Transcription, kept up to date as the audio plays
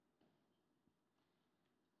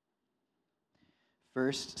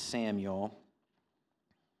First Samuel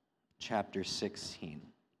chapter 16.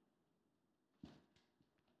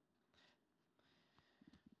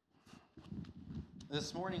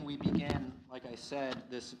 This morning we began, like I said,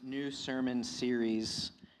 this new sermon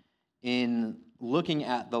series in looking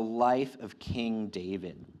at the life of King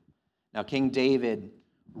David. Now, King David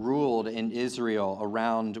ruled in Israel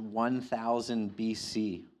around 1000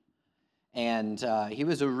 BC, and he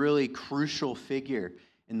was a really crucial figure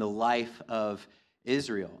in the life of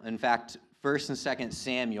Israel. In fact, 1st and 2nd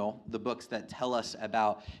Samuel, the books that tell us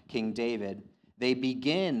about King David, they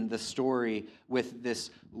begin the story with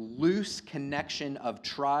this loose connection of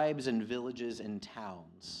tribes and villages and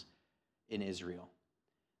towns in Israel.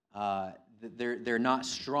 They're not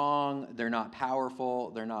strong, they're not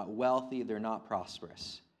powerful, they're not wealthy, they're not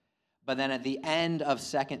prosperous. But then at the end of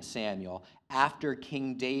 2 Samuel, after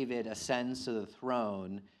King David ascends to the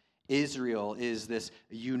throne, Israel is this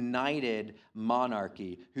united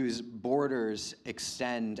monarchy whose borders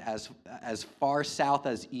extend as far south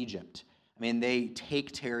as Egypt. I mean, they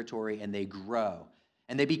take territory and they grow.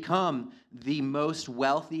 And they become the most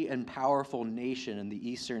wealthy and powerful nation in the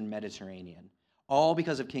Eastern Mediterranean, all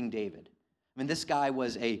because of King David. I mean, this guy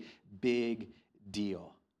was a big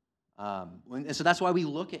deal. And so that's why we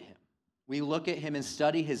look at him. We look at him and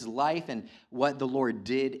study his life and what the Lord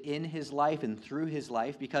did in his life and through his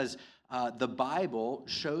life, because the Bible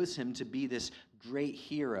shows him to be this great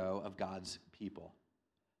hero of God's people.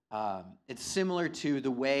 It's similar to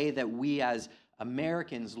the way that we as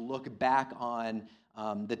Americans look back on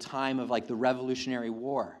the time of like the Revolutionary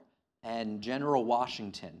War and General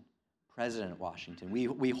Washington, President Washington.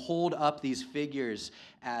 We hold up these figures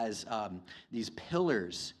as these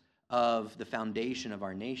pillars of the foundation of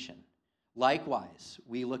our nation. Likewise,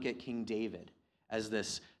 we look at King David as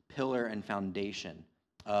this pillar and foundation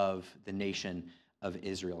of the nation of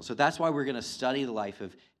Israel. So that's why we're going to study the life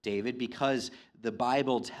of David, because the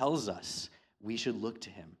Bible tells us we should look to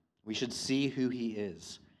him. We should see who he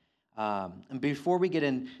is. And before we get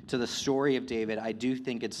into the story of David, I do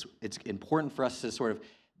think it's important for us to sort of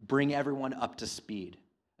bring everyone up to speed.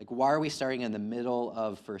 Like, why are we starting in the middle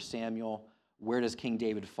of 1 Samuel? Where does King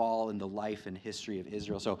David fall in the life and history of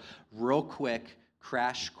Israel? So real quick,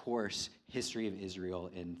 crash course history of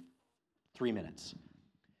Israel in 3 minutes.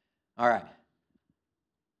 All right.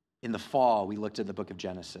 In the fall, we looked at the book of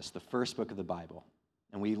Genesis, the first book of the Bible.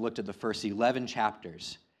 And we looked at the first 11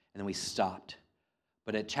 chapters, and then we stopped.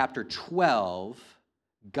 But at chapter 12,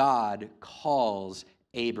 God calls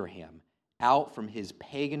Abraham out from his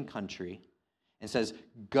pagan country and says,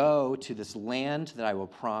 "Go to this land that I will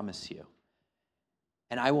promise you.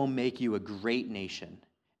 And I will make you a great nation,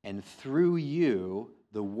 and through you,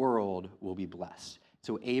 the world will be blessed."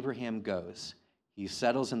 So Abraham goes. He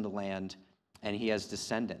settles in the land, and he has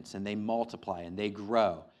descendants, and they multiply, and they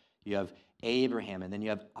grow. You have Abraham, and then you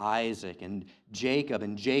have Isaac, and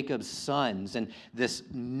Jacob's sons, and this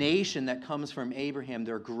nation that comes from Abraham,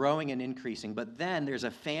 they're growing and increasing. But then there's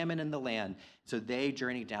a famine in the land, so they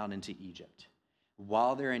journey down into Egypt.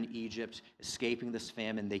 While they're in Egypt, escaping this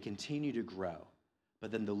famine, they continue to grow. But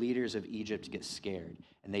then the leaders of Egypt get scared,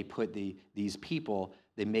 and they put these people,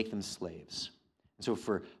 they make them slaves. And so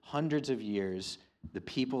for hundreds of years, the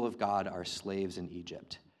people of God are slaves in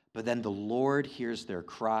Egypt. But then the Lord hears their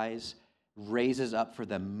cries, raises up for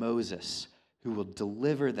them Moses, who will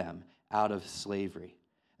deliver them out of slavery.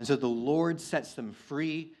 And so the Lord sets them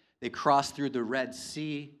free. They cross through the Red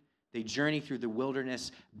Sea. They journey through the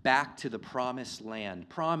wilderness back to the promised land,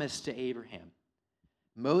 promised to Abraham.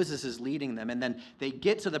 Moses is leading them, and then they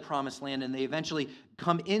get to the promised land, and they eventually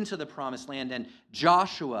come into the promised land, and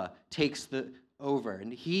Joshua takes over,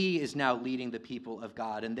 and he is now leading the people of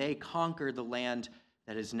God, and they conquer the land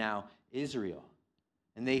that is now Israel.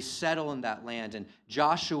 And they settle in that land, and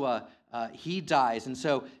Joshua, he dies, and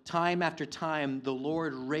so time after time, the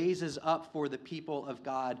Lord raises up for the people of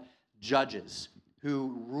God judges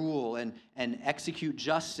who rule and execute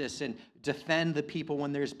justice and defend the people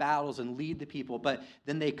when there's battles and lead the people. But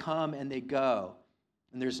then they come and they go,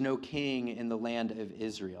 and there's no king in the land of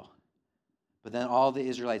Israel. But then all the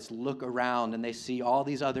Israelites look around and they see all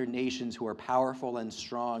these other nations who are powerful and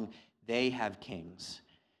strong. They have kings.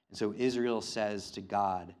 And so Israel says to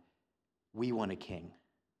God, "We want a king."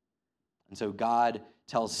 And so God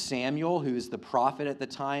tells Samuel, who's the prophet at the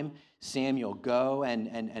time, "Samuel, go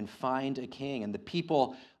and find a king." And the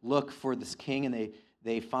people look for this king, and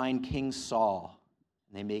they find King Saul,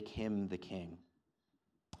 and they make him the king.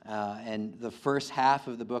 And the first half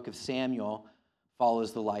of the book of Samuel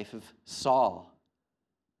follows the life of Saul.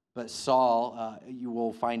 But Saul, you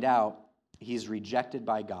will find out, he's rejected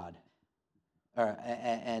by God.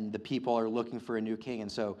 and the people are looking for a new king.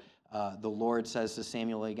 And so the Lord says to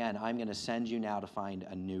Samuel again, I'm going to send you now to find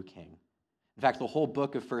a new king. In fact, the whole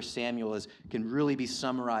book of 1 Samuel can really be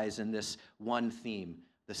summarized in this one theme,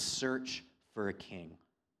 the search for a king.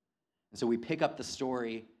 And so we pick up the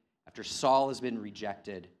story after Saul has been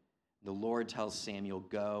rejected. The Lord tells Samuel,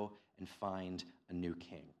 go and find a new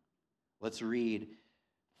king. Let's read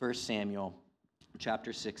 1 Samuel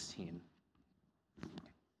chapter 16,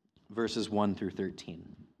 verses 1 through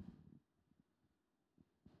 13.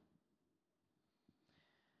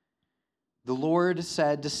 The Lord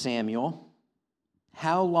said to Samuel,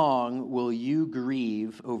 how long will you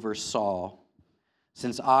grieve over Saul,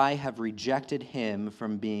 since I have rejected him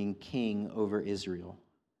from being king over Israel?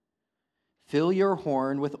 Fill your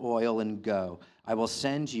horn with oil and go. I will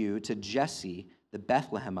send you to Jesse the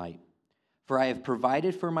Bethlehemite, for I have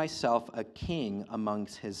provided for myself a king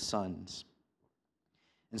amongst his sons.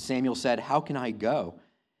 And Samuel said, how can I go?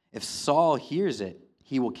 If Saul hears it,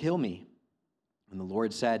 he will kill me. And the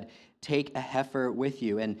Lord said, take a heifer with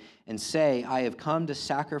you and say, I have come to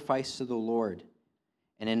sacrifice to the Lord,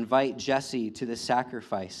 and invite Jesse to the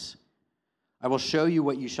sacrifice. I will show you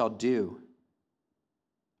what you shall do.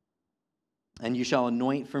 And you shall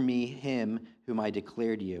anoint for me him whom I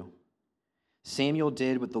declared to you. Samuel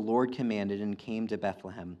did what the Lord commanded and came to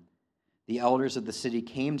Bethlehem. The elders of the city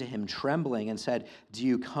came to him trembling and said, do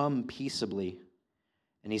you come peaceably?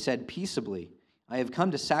 And he said, peaceably. I have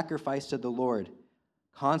come to sacrifice to the Lord.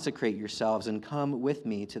 Consecrate yourselves and come with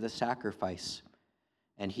me to the sacrifice.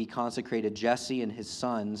 And he consecrated Jesse and his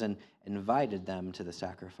sons and invited them to the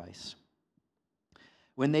sacrifice.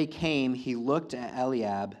 When they came, he looked at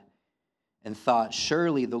Eliab and thought,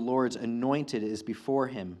 surely the Lord's anointed is before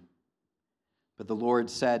him. But the Lord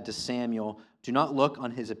said to Samuel, do not look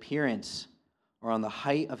on his appearance or on the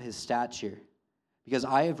height of his stature, because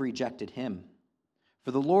I have rejected him.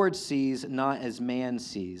 For the Lord sees not as man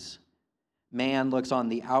sees. Man looks on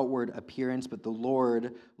the outward appearance, but the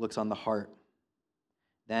Lord looks on the heart.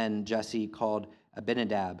 Then Jesse called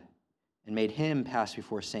Abinadab and made him pass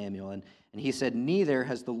before Samuel. And he said, neither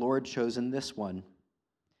has the Lord chosen this one.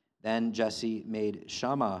 Then Jesse made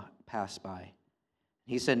Shammah pass by.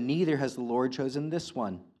 He said, neither has the Lord chosen this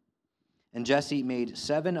one. And Jesse made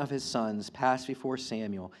 7 of his sons pass before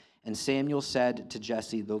Samuel. And Samuel said to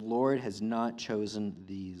Jesse, the Lord has not chosen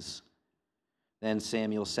these. Then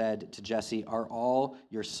Samuel said to Jesse, are all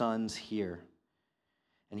your sons here?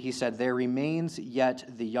 And he said, there remains yet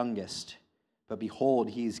the youngest, but behold,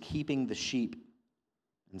 he is keeping the sheep.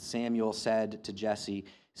 And Samuel said to Jesse,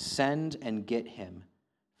 send and get him,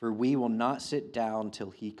 for we will not sit down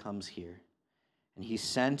till he comes here. And he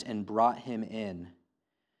sent and brought him in.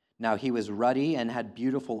 Now he was ruddy and had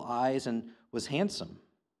beautiful eyes and was handsome.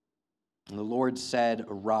 And the Lord said,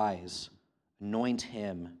 arise, anoint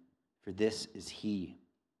him, for this is he.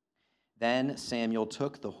 Then Samuel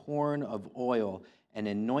took the horn of oil and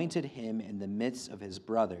anointed him in the midst of his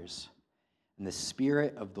brothers. And the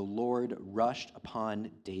Spirit of the Lord rushed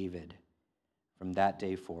upon David from that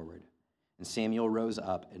day forward. And Samuel rose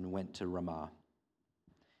up and went to Ramah.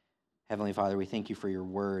 Heavenly Father, we thank you for your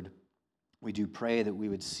word. We do pray that we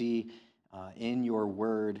would see in your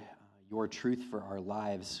word your truth for our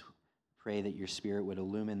lives. Pray that your Spirit would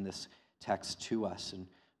illumine this text to us and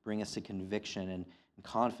bring us to conviction and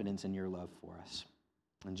confidence in your love for us.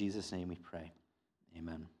 In Jesus' name we pray.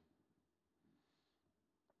 Amen.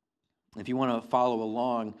 If you want to follow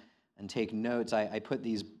along and take notes, I put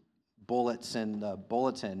these bullets in the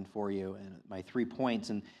bulletin for you, and my 3 points,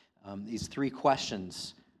 and these 3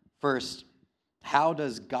 questions. First, how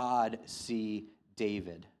does God see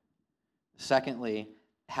David? Secondly,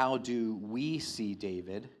 how do we see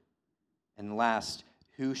David? And last,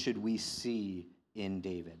 who should we see in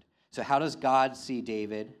David? So how does God see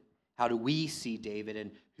David? How do we see David?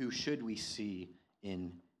 And who should we see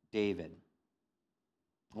in David?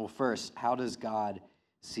 Well, first, how does God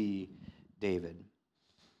see David?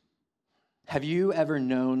 Have you ever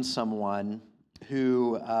known someone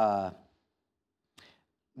who,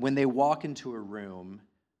 when they walk into a room,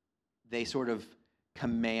 they sort of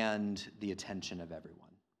command the attention of everyone?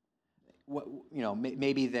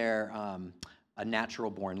 Maybe they're a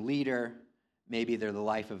natural-born leader. Maybe they're the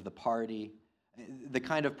life of the party. The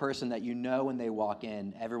kind of person that you know when they walk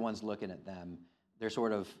in, everyone's looking at them. They're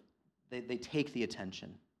sort of, they take the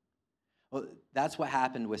attention. Well, that's what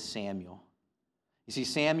happened with Samuel. You see,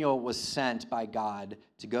 Samuel was sent by God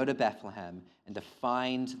to go to Bethlehem and to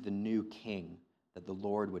find the new king that the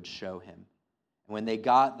Lord would show him. And when they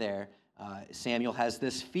got there, Samuel has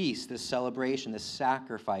this feast, this celebration, this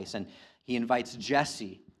sacrifice, and he invites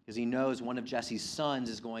Jesse because he knows one of Jesse's sons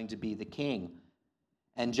is going to be the king.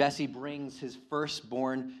 And Jesse brings his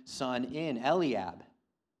firstborn son in, Eliab.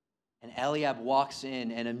 And Eliab walks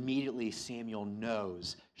in, and immediately Samuel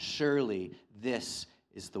knows, surely this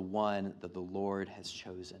is the one that the Lord has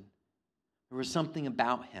chosen. There was something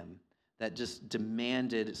about him that just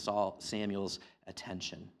demanded Samuel's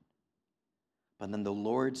attention. But then the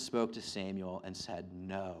Lord spoke to Samuel and said,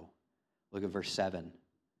 no. Look at verse 7.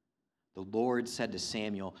 The Lord said to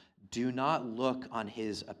Samuel, do not look on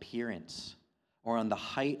his appearance or on the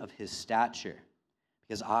height of his stature,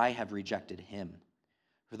 because I have rejected him.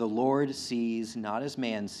 For the Lord sees not as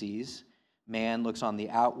man sees. Man looks on the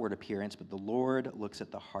outward appearance, but the Lord looks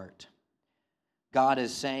at the heart. God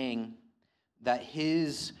is saying that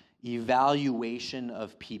his evaluation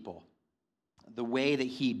of people, the way that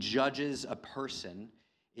he judges a person,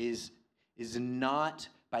 is not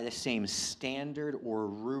by the same standard or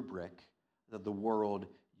rubric that the world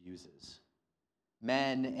uses.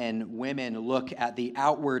 Men and women look at the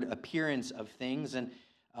outward appearance of things, and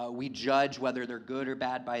we judge whether they're good or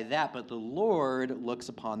bad by that, but the Lord looks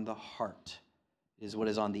upon the heart. It is what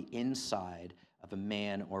is on the inside of a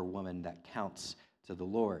man or woman that counts to the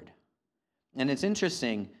Lord. And it's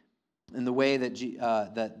interesting in the way that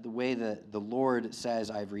the Lord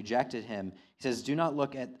says, I've rejected him. He says, do not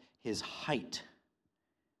look at his height.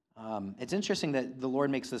 It's interesting that the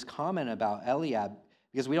Lord makes this comment about Eliab,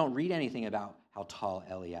 because we don't read anything about how tall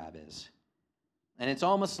Eliab is. And it's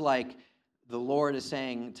almost like the Lord is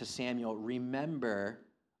saying to Samuel, remember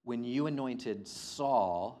when you anointed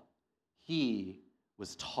Saul, he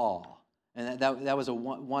was tall. And that was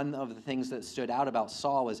one of the things that stood out about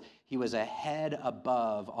Saul was he was a head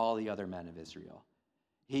above all the other men of Israel.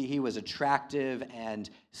 He was attractive and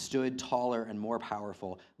stood taller and more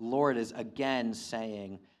powerful. The Lord is again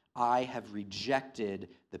saying, I have rejected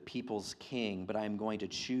the people's king, but I am going to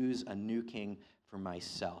choose a new king for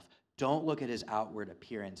myself. Don't look at his outward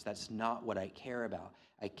appearance. That's not what I care about.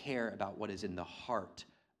 I care about what is in the heart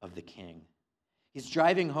of the king. He's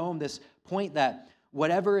driving home this point that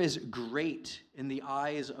whatever is great in the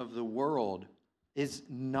eyes of the world is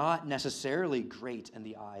not necessarily great in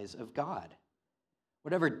the eyes of God.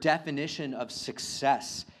 Whatever definition of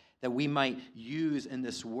success that we might use in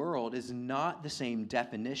this world is not the same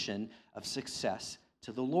definition of success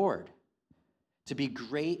to the Lord. To be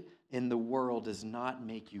great in the world does not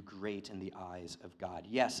make you great in the eyes of God.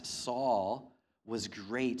 Yes, Saul was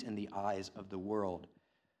great in the eyes of the world,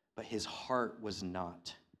 but his heart was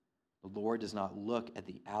not. The Lord does not look at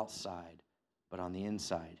the outside, but on the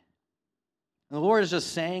inside. And the Lord is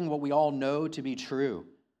just saying what we all know to be true.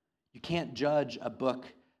 You can't judge a book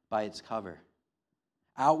by its cover.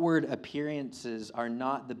 Outward appearances are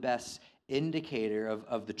not the best indicator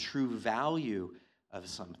of the true value of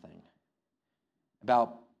something.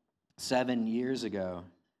 About 7 years ago,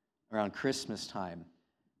 around Christmas time,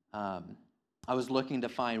 I was looking to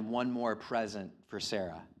find one more present for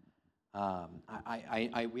Sarah.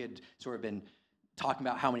 We had sort of been talking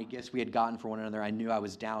about how many gifts we had gotten for one another. I knew I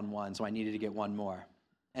was down one, so I needed to get one more.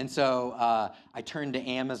 And so I turned to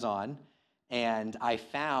Amazon, and I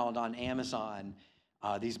found on Amazon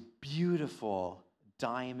these beautiful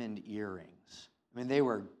diamond earrings. I mean, they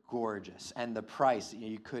were gorgeous, and the price,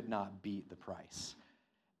 you could not beat the price.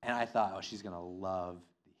 And I thought, oh, she's going to love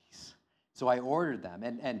these. So I ordered them.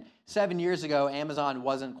 And 7 years ago, Amazon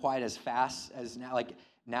wasn't quite as fast as now. Like,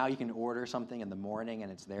 now you can order something in the morning,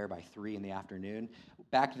 and it's there by 3 in the afternoon.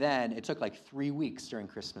 Back then, it took like 3 weeks during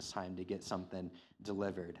Christmas time to get something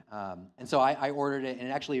delivered. And so I ordered it, and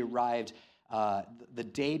it actually arrived the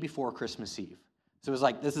day before Christmas Eve. So it was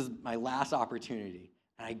like, this is my last opportunity.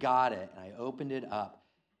 And I got it, and I opened it up.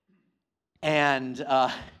 And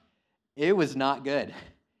it was not good.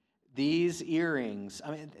 These earrings,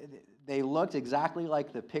 I mean, they looked exactly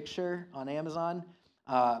like the picture on Amazon,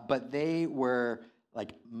 but they were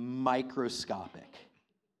like microscopic.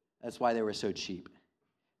 That's why they were so cheap.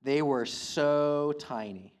 They were so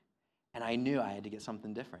tiny, and I knew I had to get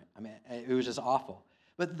something different. I mean, it was just awful.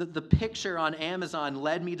 But the picture on Amazon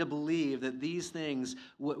led me to believe that these things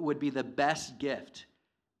would be the best gift,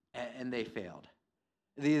 and they failed.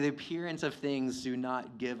 The appearance of things do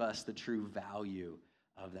not give us the true value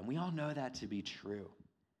of them. We all know that to be true.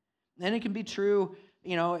 And it can be true,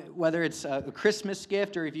 you know, whether it's a Christmas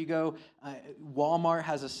gift or if you go, Walmart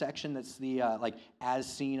has a section that's the like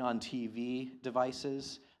as seen on TV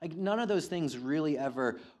devices. Like none of those things really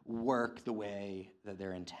ever work the way that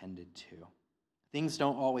they're intended to. Things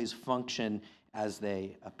don't always function as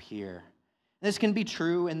they appear. This can be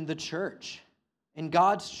true in the church, in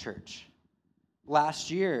God's church. Last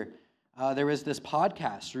year, there was this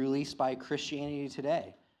podcast released by Christianity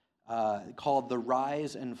Today. called The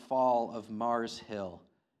Rise and Fall of Mars Hill.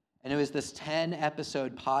 And it was this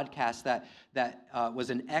 10-episode podcast that was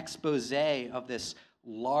an expose of this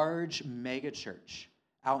large megachurch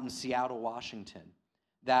out in Seattle, Washington,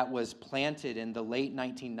 that was planted in the late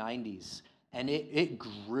 1990s. And it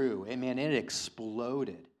grew. It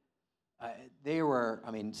exploded. They were,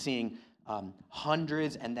 seeing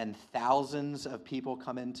hundreds and then thousands of people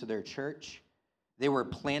come into their church. They were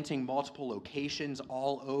planting multiple locations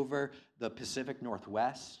all over the Pacific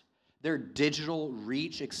Northwest. Their digital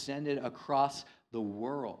reach extended across the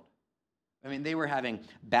world. They were having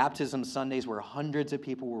baptism Sundays where hundreds of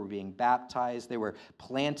people were being baptized. They were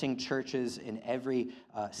planting churches in every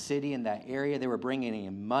city in that area. They were bringing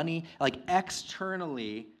in money.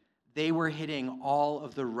 Externally, they were hitting all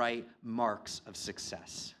of the right marks of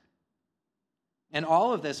success. And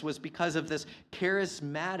all of this was because of this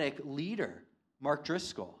charismatic leader, Mark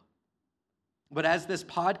Driscoll. But as this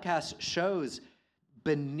podcast shows,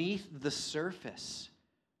 beneath the surface,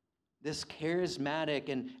 this charismatic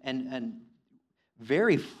and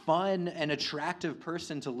very fun and attractive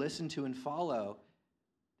person to listen to and follow,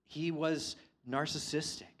 he was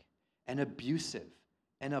narcissistic and abusive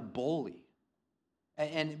and a bully.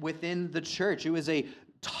 And within the church, it was a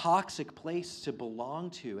toxic place to belong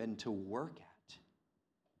to and to work at.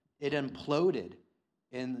 It imploded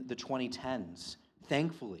in the 2010s,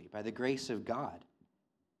 thankfully, by the grace of God.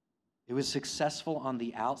 It was successful on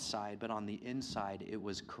the outside, but on the inside, it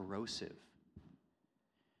was corrosive.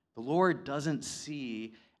 The Lord doesn't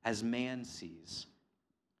see as man sees.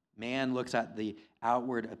 Man looks at the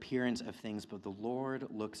outward appearance of things, but the Lord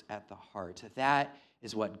looks at the heart. That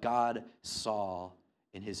is what God saw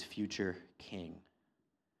in his future king.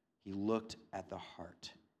 He looked at the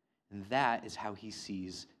heart. And that is how he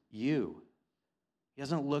sees you. He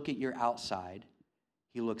doesn't look at your outside.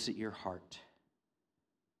 He looks at your heart.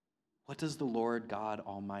 What does the Lord God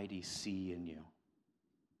Almighty see in you?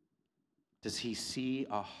 Does he see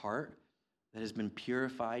a heart that has been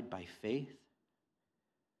purified by faith?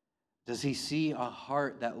 Does he see a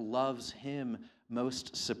heart that loves him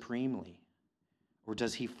most supremely? Or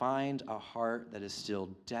does he find a heart that is still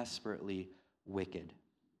desperately wicked?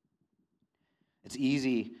 It's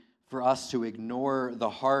easy for us to ignore the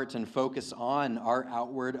heart and focus on our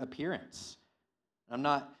outward appearance. I'm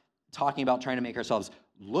not talking about trying to make ourselves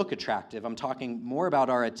look attractive. I'm talking more about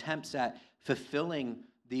our attempts at fulfilling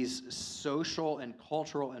these social and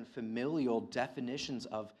cultural and familial definitions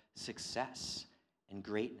of success and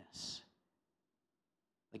greatness.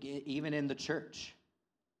 Even in the church,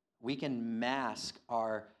 we can mask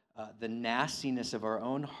the nastiness of our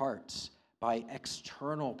own hearts by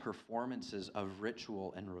external performances of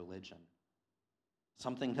ritual and religion,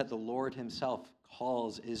 something that the Lord himself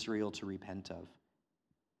calls Israel to repent of.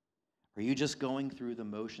 Are you just going through the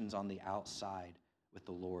motions on the outside with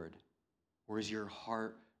the Lord? Or is your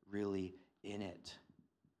heart really in it?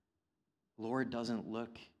 The Lord doesn't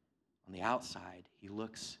look on the outside. He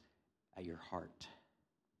looks at your heart.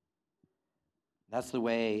 That's the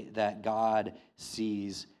way that God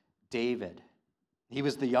sees David. He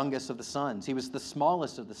was the youngest of the sons. He was the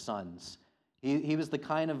smallest of the sons. He was the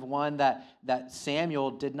kind of one that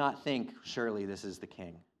Samuel did not think, surely this is the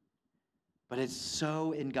king. But it's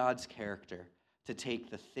so in God's character to take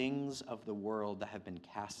the things of the world that have been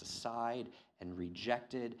cast aside and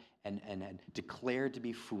rejected and declared to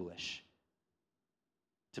be foolish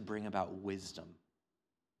to bring about wisdom.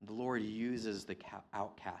 The Lord uses the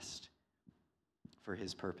outcast for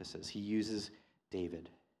his purposes. He uses David.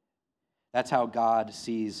 That's how God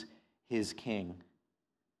sees his king.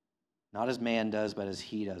 Not as man does, but as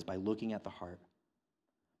he does, by looking at the heart.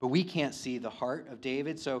 But we can't see the heart of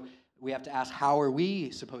David, so we have to ask, how are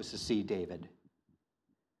we supposed to see David?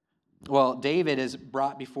 Well, David is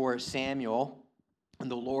brought before Samuel, and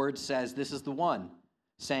the Lord says, this is the one,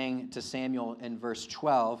 saying to Samuel in verse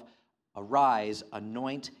 12, arise,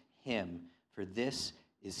 anoint him, for this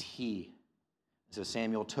is he. So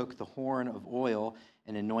Samuel took the horn of oil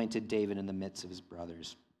and anointed David in the midst of his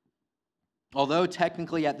brothers. Although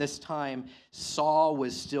technically at this time Saul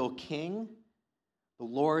was still king, the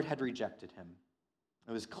Lord had rejected him.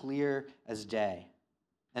 It was clear as day.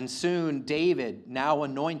 And soon David, now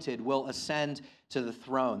anointed, will ascend to the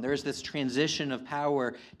throne. There's this transition of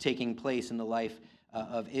power taking place in the life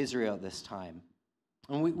of Israel at this time.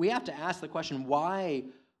 And we have to ask the question, why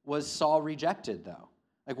was Saul rejected, though?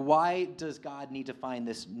 Why does God need to find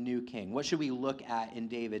this new king? What should we look at in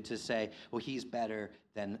David to say, well, he's better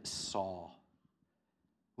than Saul?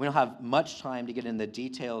 We don't have much time to get into the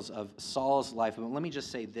details of Saul's life, but let me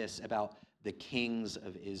just say this about the kings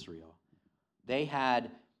of Israel. They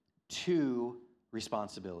had two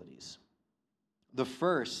responsibilities. The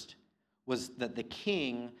first was that the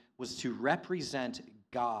king was to represent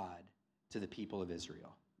God to the people of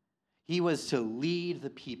Israel. He was to lead the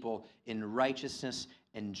people in righteousness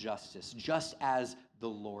and justice, just as the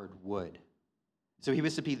Lord would. So he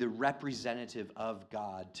was to be the representative of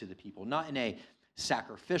God to the people, not in a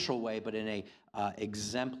sacrificial way, but in a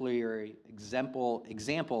exemplary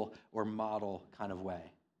example or model kind of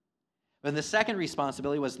way. But the second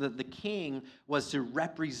responsibility was that the king was to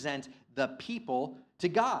represent the people to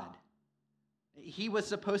God. He was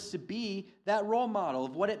supposed to be that role model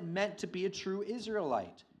of what it meant to be a true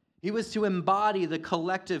Israelite. He was to embody the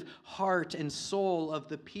collective heart and soul of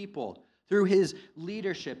the people through his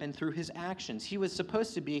leadership and through his actions. He was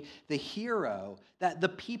supposed to be the hero that the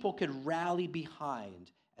people could rally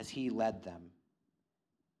behind as he led them.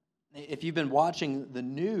 If you've been watching the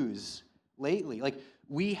news lately,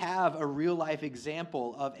 we have a real life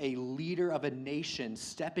example of a leader of a nation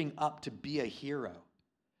stepping up to be a hero.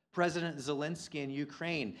 President Zelensky in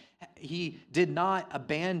Ukraine, he did not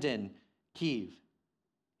abandon Kyiv.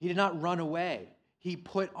 He did not run away. He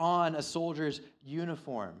put on a soldier's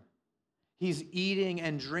uniform. He's eating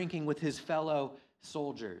and drinking with his fellow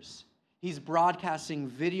soldiers. He's broadcasting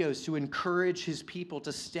videos to encourage his people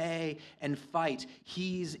to stay and fight.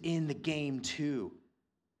 He's in the game too.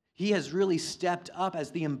 He has really stepped up as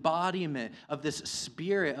the embodiment of this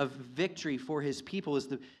spirit of victory for his people, as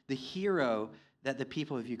the hero that the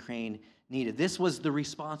people of Ukraine needed. This was the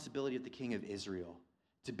responsibility of the king of Israel,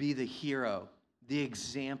 to be the hero, the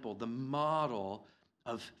example, the model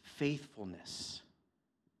of faithfulness.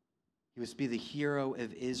 He was to be the hero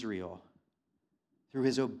of Israel through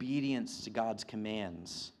his obedience to God's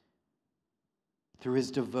commands, through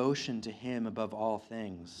his devotion to him above all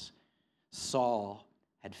things. Saul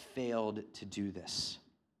had failed to do this.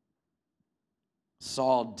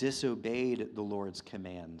 Saul disobeyed the Lord's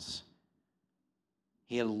commands.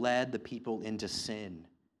 He had led the people into sin,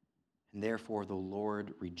 and therefore the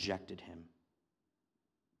Lord rejected him.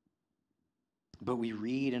 But we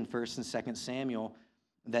read in 1 and 2 Samuel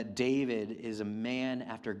that David is a man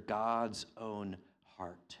after God's own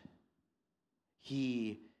heart.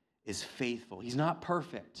 He is faithful. He's not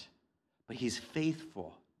perfect, but he's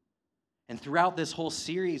faithful. And throughout this whole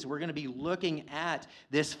series, we're going to be looking at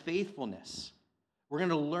this faithfulness. We're going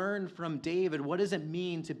to learn from David, what does it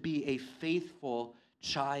mean to be a faithful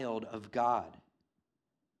child of God?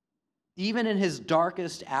 Even in his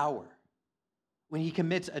darkest hour, when he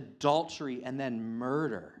commits adultery and then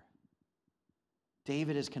murder,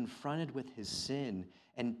 David is confronted with his sin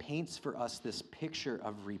and paints for us this picture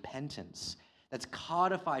of repentance that's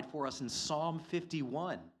codified for us in Psalm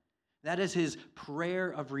 51. That is his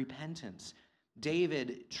prayer of repentance.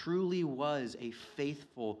 David truly was a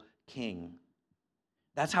faithful king.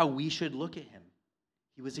 That's how we should look at him.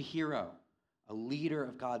 He was a hero, a leader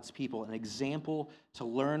of God's people, an example to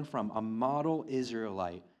learn from, a model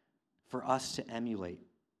Israelite for us to emulate.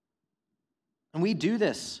 And we do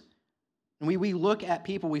this. And we look at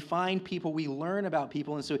people, we find people, we learn about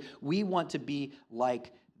people, and so we want to be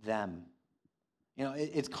like them. You know,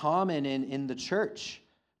 it's common in the church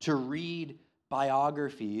to read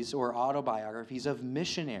biographies or autobiographies of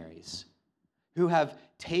missionaries who have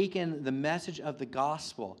taken the message of the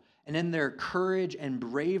gospel and in their courage and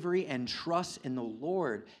bravery and trust in the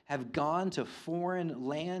Lord have gone to foreign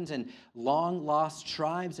lands and long-lost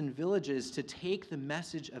tribes and villages to take the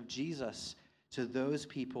message of Jesus to those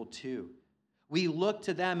people too. We look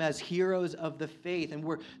to them as heroes of the faith, and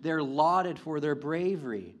they're lauded for their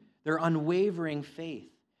bravery, their unwavering faith.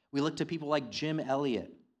 We look to people like Jim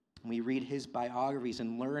Elliot, and we read his biographies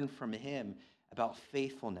and learn from him about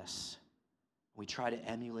faithfulness. We try to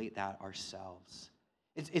emulate that ourselves.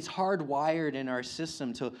 It's hardwired in our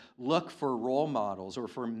system to look for role models or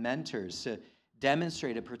for mentors to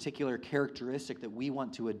demonstrate a particular characteristic that we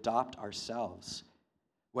want to adopt ourselves.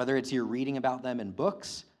 Whether it's you're reading about them in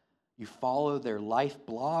books, you follow their life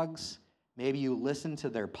blogs, maybe you listen to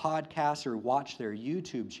their podcasts or watch their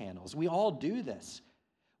YouTube channels. We all do this.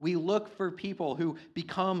 We look for people who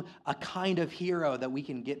become a kind of hero that we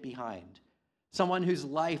can get behind, someone whose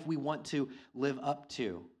life we want to live up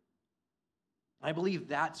to. I believe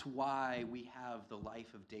that's why we have the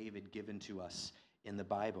life of David given to us in the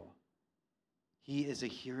Bible. He is a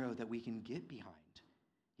hero that we can get behind.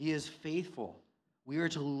 He is faithful. We are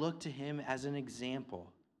to look to him as an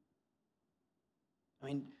example. I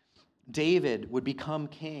mean, David would become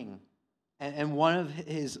king, and one of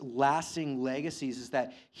his lasting legacies is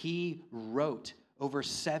that he wrote over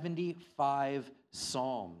 75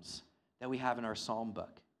 psalms that we have in our psalm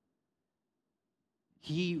book.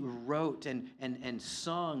 He wrote and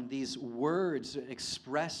sung these words that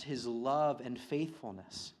express his love and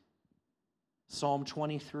faithfulness. Psalm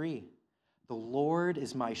 23, the Lord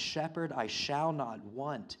is my shepherd, I shall not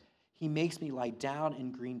want. He makes me lie down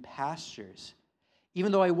in green pastures.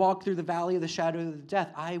 Even though I walk through the valley of the shadow of death,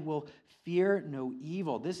 I will fear no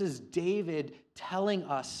evil. This is David telling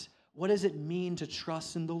us, what does it mean to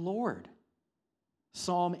trust in the Lord?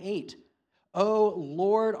 Psalm 8, O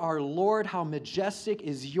Lord, our Lord, how majestic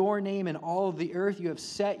is your name in all of the earth. You have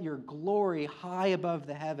set your glory high above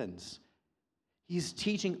the heavens. He's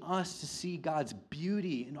teaching us to see God's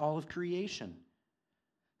beauty in all of creation.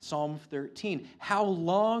 Psalm 13, how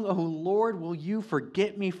long, O Lord, will you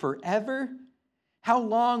forget me forever? How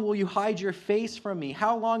long will you hide your face from me?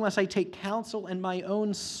 How long must I take counsel in my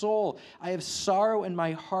own soul? I have sorrow in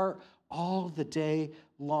my heart all the day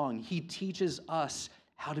long. He teaches us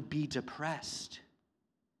how to be depressed.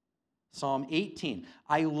 Psalm 18,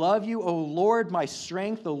 I love you, O Lord, my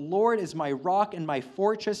strength. The Lord is my rock and my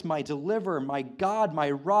fortress, my deliverer, my God,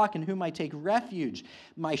 my rock in whom I take refuge,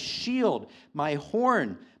 my shield, my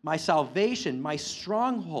horn, my salvation, my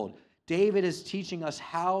stronghold. David is teaching us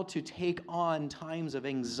how to take on times of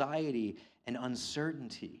anxiety and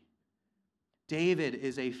uncertainty. David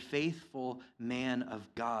is a faithful man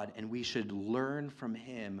of God, and we should learn from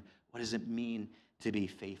him what does it mean to be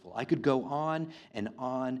faithful. I could go on and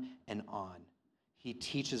on and on. He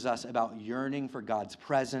teaches us about yearning for God's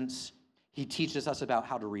presence. He teaches us about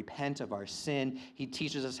how to repent of our sin. He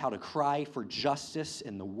teaches us how to cry for justice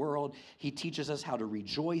in the world. He teaches us how to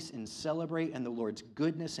rejoice and celebrate in the Lord's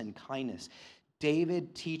goodness and kindness.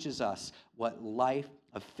 David teaches us what life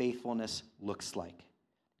of faithfulness looks like.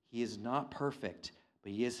 He is not perfect,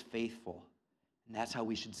 but he is faithful. And that's how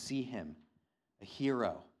we should see him, a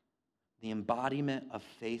hero, the embodiment of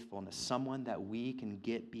faithfulness, someone that we can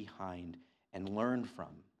get behind and learn from.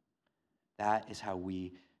 That is how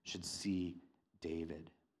we should see David.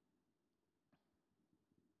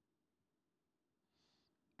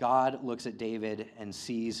 God looks at David and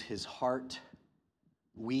sees his heart.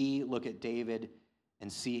 We look at David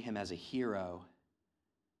and see him as a hero.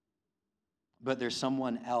 But there's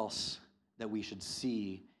someone else that we should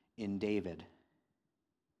see in David.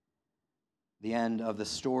 The end of the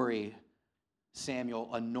story, Samuel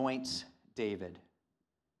anoints David,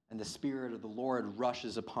 and the Spirit of the Lord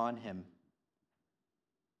rushes upon him.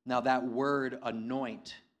 Now that word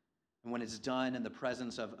anoint, and when it's done in the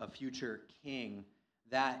presence of a future king,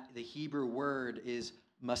 that the Hebrew word is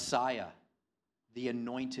Messiah, the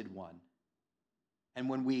anointed one. And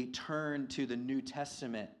when we turn to the New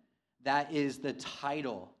Testament, that is the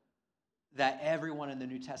title that everyone in the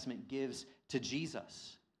New Testament gives to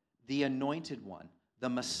Jesus, the anointed one, the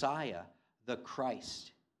Messiah, the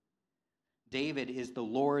Christ. David is the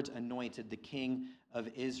Lord's anointed, the King of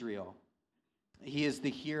Israel. He is the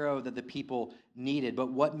hero that the people needed.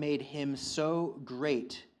 But what made him so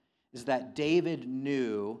great is that David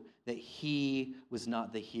knew that he was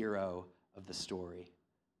not the hero of the story,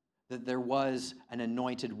 that there was an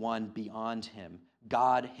anointed one beyond him,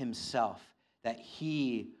 God himself, that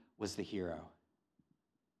he was the hero.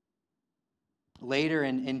 Later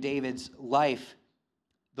in David's life,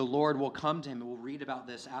 the Lord will come to him, and we'll read about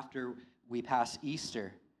this after we pass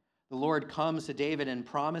Easter. The Lord comes to David and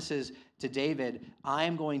promises to David, I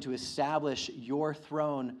am going to establish your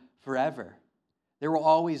throne forever. There will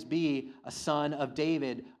always be a son of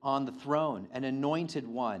David on the throne, an anointed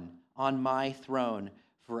one on my throne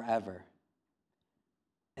forever.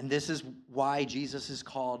 And this is why Jesus is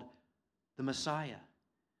called the Messiah.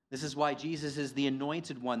 This is why Jesus is the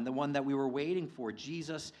anointed one, the one that we were waiting for.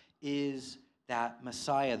 Jesus is that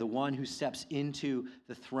Messiah, the one who steps into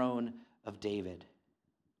the throne of David.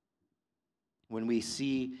 When we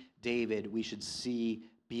see David, we should see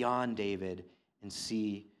beyond David and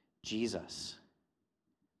see Jesus.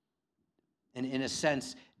 And in a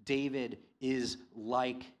sense, David is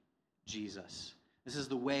like Jesus. This is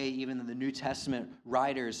the way even the New Testament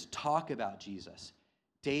writers talk about Jesus.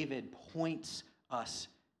 David points us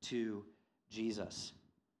to Jesus.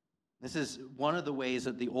 This is one of the ways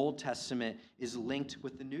that the Old Testament is linked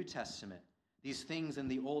with the New Testament. These things in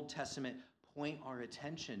the Old Testament point our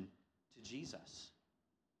attention to Jesus.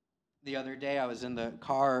 The other day, I was in the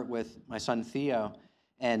car with my son Theo,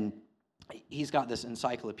 and he's got this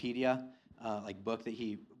encyclopedia, book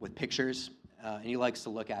that with pictures, and he likes to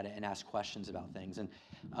look at it and ask questions about things. And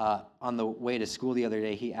on the way to school the other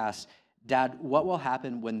day, he asked, Dad, what will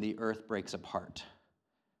happen when the earth breaks apart?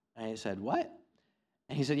 And I said, what?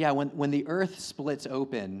 And he said, yeah, when the earth splits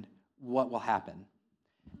open, what will happen?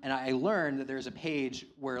 And I learned that there's a page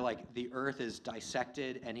where the earth is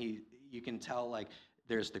dissected, and you can tell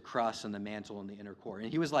there's the crust and the mantle and the inner core.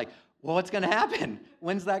 And he was like, well, what's going to happen?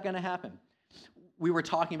 When's that going to happen? We were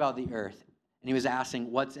talking about the earth, and he was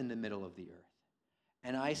asking, what's in the middle of the earth?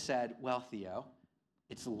 And I said, well, Theo,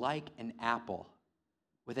 it's like an apple.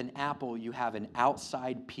 With an apple, you have an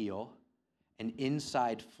outside peel, an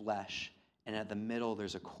inside flesh, and at the middle,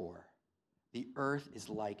 there's a core. The earth is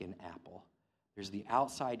like an apple. There's the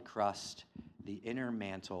outside crust, the inner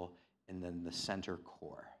mantle, and then the center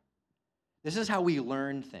core. This is how we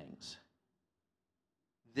learn things.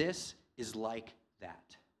 This is like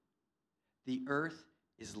that. The earth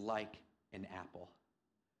is like an apple.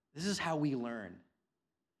 This is how we learn.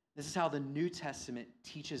 This is how the New Testament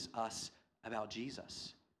teaches us about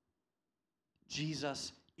Jesus.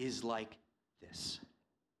 Jesus is like this.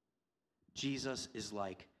 Jesus is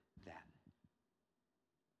like that.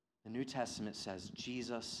 The New Testament says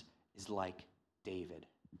Jesus is like David.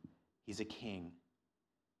 He's a king.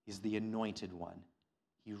 He's the anointed one.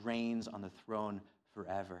 He reigns on the throne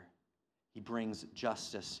forever. He brings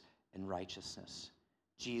justice and righteousness.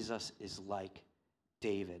 Jesus is like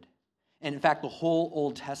David. And in fact, the whole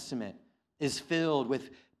Old Testament is filled with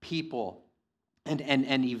people and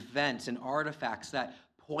events and artifacts that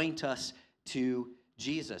point us to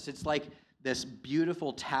Jesus. It's like this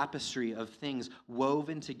beautiful tapestry of things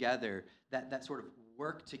woven together that sort of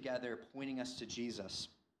work together, pointing us to Jesus.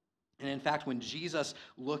 And in fact, when Jesus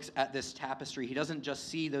looks at this tapestry, he doesn't just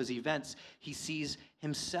see those events, he sees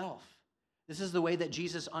himself. This is the way that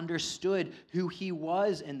Jesus understood who he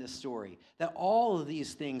was in this story, that all of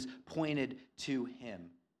these things pointed to him.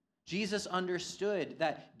 Jesus understood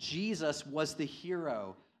that Jesus was the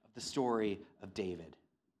hero of the story of David.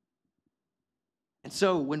 And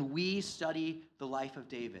so when we study the life of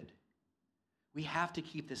David, we have to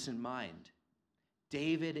keep this in mind.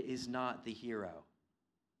 David is not the hero.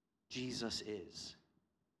 Jesus is.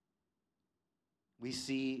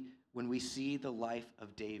 When we see the life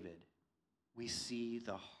of David, we see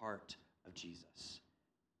the heart of Jesus.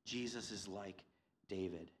 Jesus is like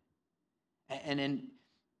David. And then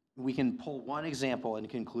we can pull one example in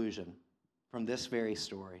conclusion from this very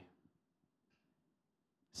story.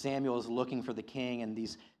 Samuel is looking for the king, and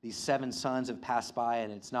these 7 sons have passed by,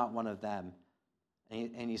 and it's not one of them.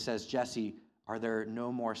 And he says, Jesse, are there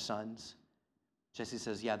no more sons? Jesse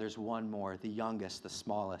says, yeah, there's one more, the youngest, the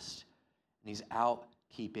smallest. And he's out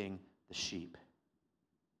keeping the sheep.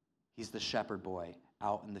 He's the shepherd boy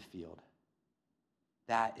out in the field.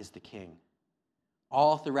 That is the king.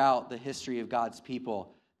 All throughout the history of God's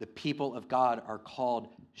people, the people of God are called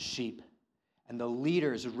sheep. And the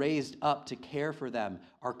leaders raised up to care for them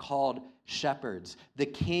are called shepherds. The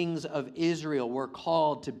kings of Israel were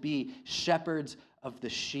called to be shepherds of the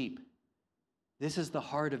sheep. This is the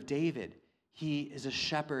heart of David. He is a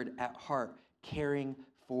shepherd at heart, caring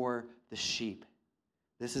for the sheep.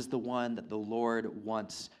 This is the one that the Lord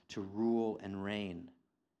wants to rule and reign.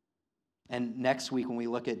 And next week, when we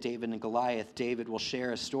look at David and Goliath, David will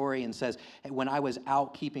share a story and says, hey, when I was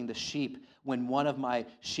out keeping the sheep, when one of my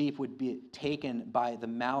sheep would be taken by the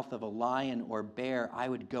mouth of a lion or bear, I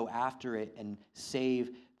would go after it and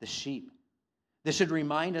save the sheep. This should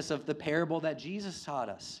remind us of the parable that Jesus taught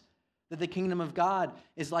us, that the kingdom of God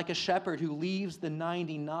is like a shepherd who leaves the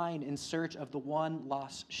 99 in search of the one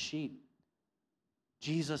lost sheep.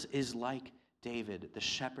 Jesus is like David, the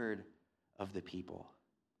shepherd of the people.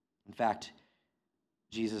 In fact,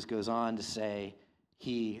 Jesus goes on to say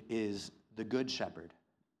he is the good shepherd.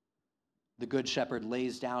 The good shepherd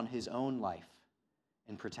lays down his own life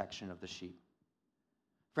in protection of the sheep.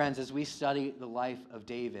 Friends, as we study the life of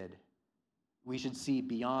David, we should see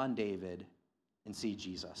beyond David and see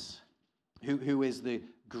Jesus, who is the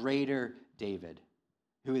greater David,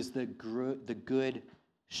 who is the good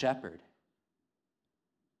shepherd.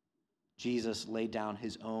 Jesus laid down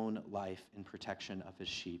his own life in protection of his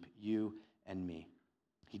sheep, you and me.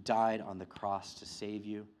 He died on the cross to save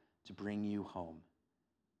you, to bring you home.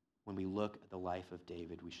 When we look at the life of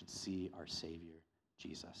David, we should see our Savior,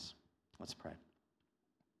 Jesus. Let's pray.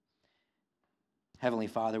 Heavenly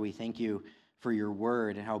Father, we thank you for your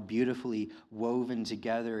word and how beautifully woven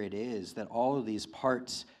together it is, that all of these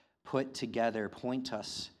parts put together point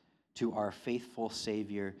us to our faithful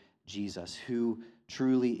Savior, Jesus, who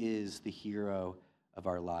truly is the hero of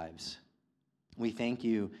our lives. We thank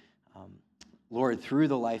you, Lord, through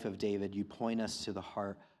the life of David, you point us to the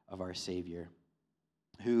heart of our Savior,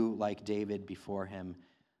 who, like David before him,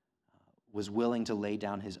 was willing to lay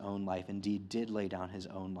down his own life, indeed did lay down his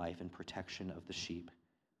own life in protection of the sheep.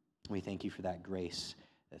 We thank you for that grace,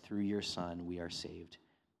 that through your Son we are saved.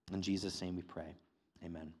 In Jesus' name we pray.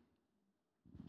 Amen.